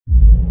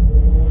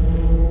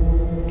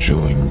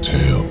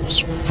tales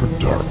for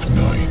dark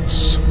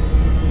nights.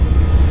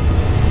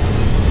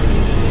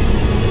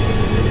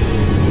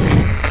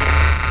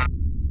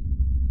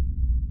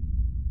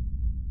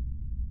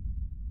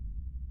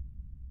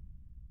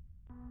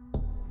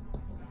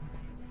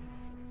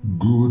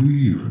 Good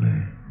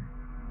evening.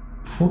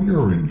 For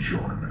your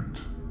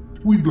enjoyment,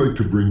 we'd like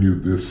to bring you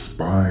this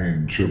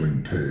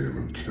spine-chilling tale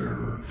of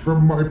terror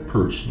from my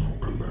personal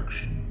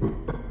collection.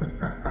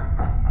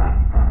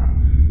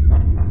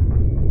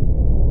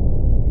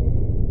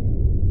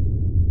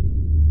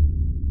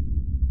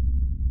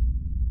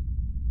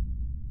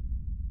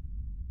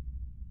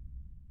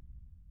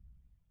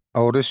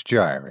 Otis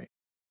Jiry.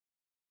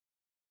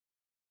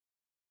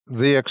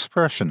 The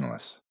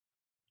Expressionless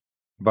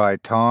by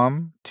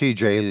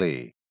T-Jay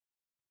Lea.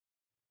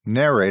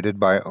 Narrated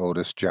by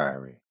Otis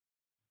Jiry.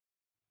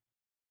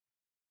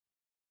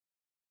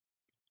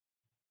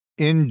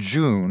 In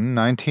June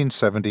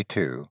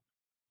 1972,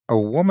 a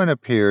woman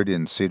appeared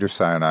in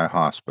Cedars-Sinai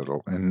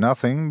Hospital in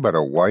nothing but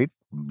a white,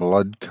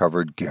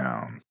 blood-covered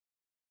gown.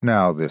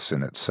 Now, this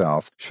in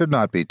itself should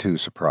not be too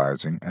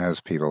surprising,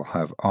 as people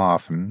have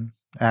often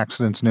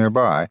accidents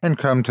nearby and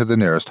come to the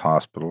nearest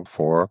hospital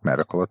for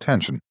medical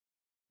attention.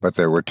 But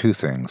there were two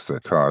things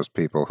that caused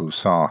people who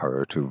saw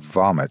her to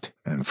vomit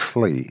and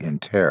flee in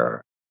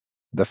terror.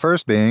 The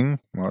first being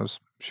was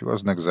she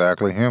wasn't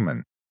exactly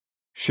human.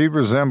 She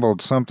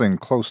resembled something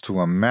close to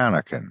a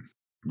mannequin,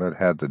 but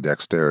had the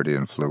dexterity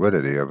and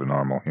fluidity of a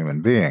normal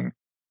human being.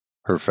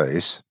 Her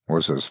face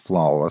was as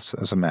flawless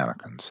as a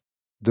mannequin's,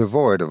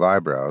 devoid of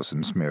eyebrows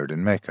and smeared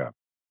in makeup.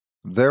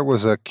 There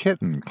was a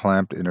kitten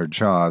clamped in her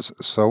jaws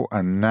so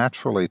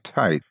unnaturally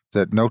tight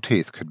that no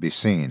teeth could be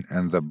seen,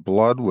 and the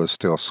blood was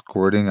still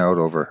squirting out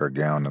over her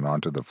gown and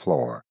onto the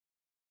floor.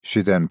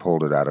 She then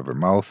pulled it out of her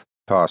mouth,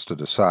 tossed it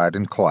aside,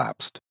 and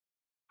collapsed.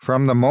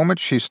 From the moment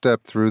she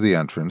stepped through the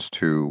entrance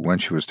to when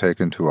she was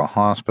taken to a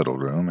hospital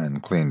room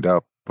and cleaned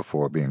up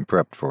before being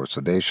prepped for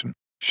sedation,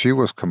 she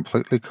was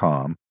completely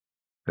calm,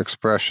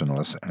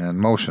 expressionless, and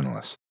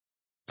motionless.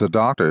 The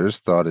doctors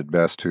thought it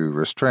best to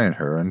restrain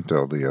her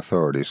until the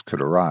authorities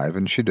could arrive,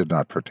 and she did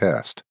not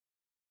protest.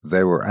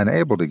 They were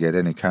unable to get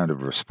any kind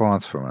of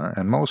response from her,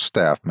 and most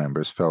staff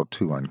members felt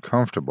too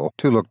uncomfortable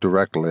to look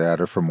directly at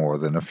her for more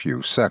than a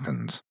few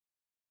seconds.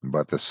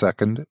 But the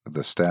second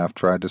the staff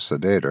tried to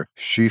sedate her,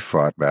 she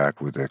fought back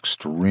with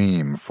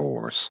extreme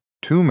force.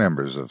 Two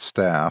members of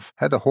staff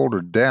had to hold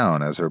her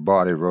down as her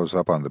body rose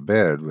up on the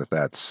bed with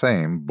that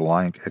same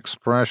blank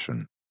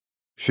expression.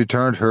 She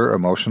turned her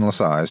emotionless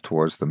eyes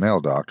towards the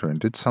male doctor and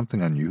did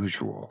something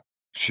unusual.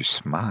 She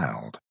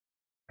smiled.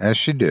 As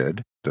she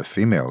did, the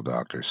female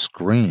doctor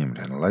screamed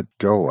and let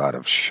go out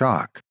of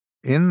shock.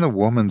 In the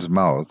woman's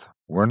mouth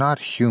were not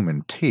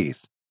human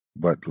teeth,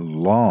 but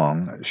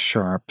long,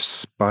 sharp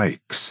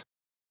spikes,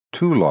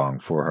 too long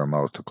for her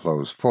mouth to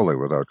close fully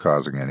without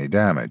causing any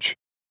damage.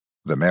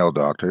 The male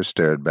doctor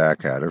stared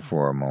back at her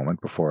for a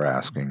moment before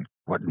asking,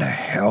 "What in the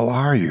hell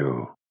are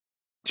you?"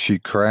 She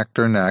cracked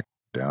her neck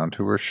down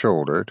to her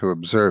shoulder to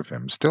observe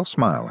him, still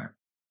smiling.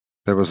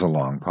 There was a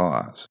long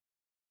pause.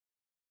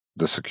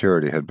 The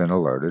security had been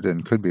alerted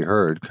and could be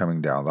heard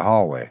coming down the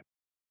hallway.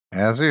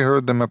 As he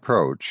heard them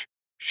approach,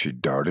 she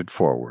darted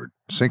forward,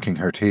 sinking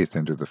her teeth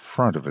into the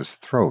front of his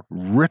throat,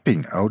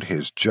 ripping out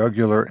his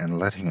jugular and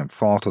letting him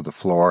fall to the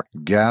floor,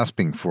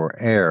 gasping for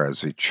air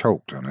as he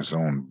choked on his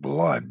own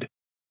blood.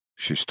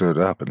 She stood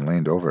up and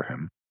leaned over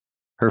him,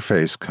 her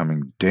face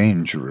coming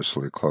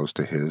dangerously close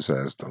to his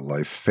as the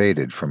life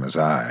faded from his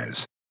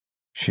eyes.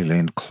 She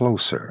leaned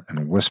closer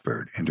and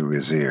whispered into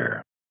his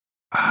ear,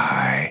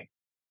 "I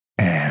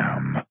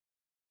am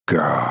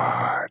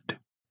God."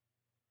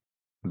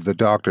 The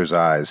doctor's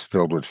eyes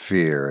filled with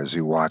fear as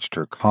he watched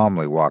her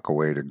calmly walk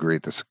away to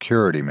greet the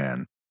security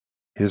men.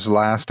 His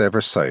last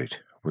ever sight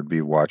would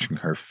be watching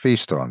her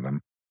feast on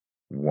them,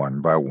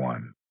 one by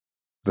one.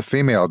 The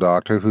female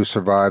doctor who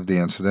survived the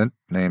incident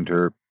named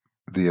her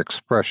the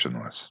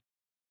Expressionless.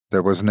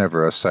 There was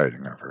never a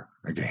sighting of her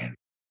again.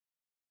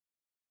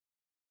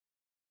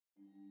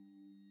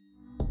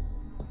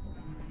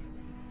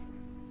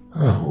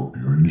 I hope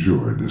you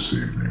enjoyed this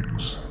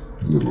evening's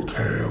little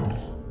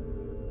tale.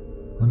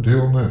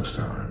 Until next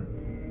time,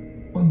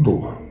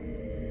 bundle up,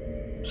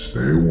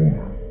 stay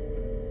warm,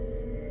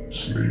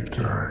 sleep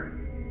tight.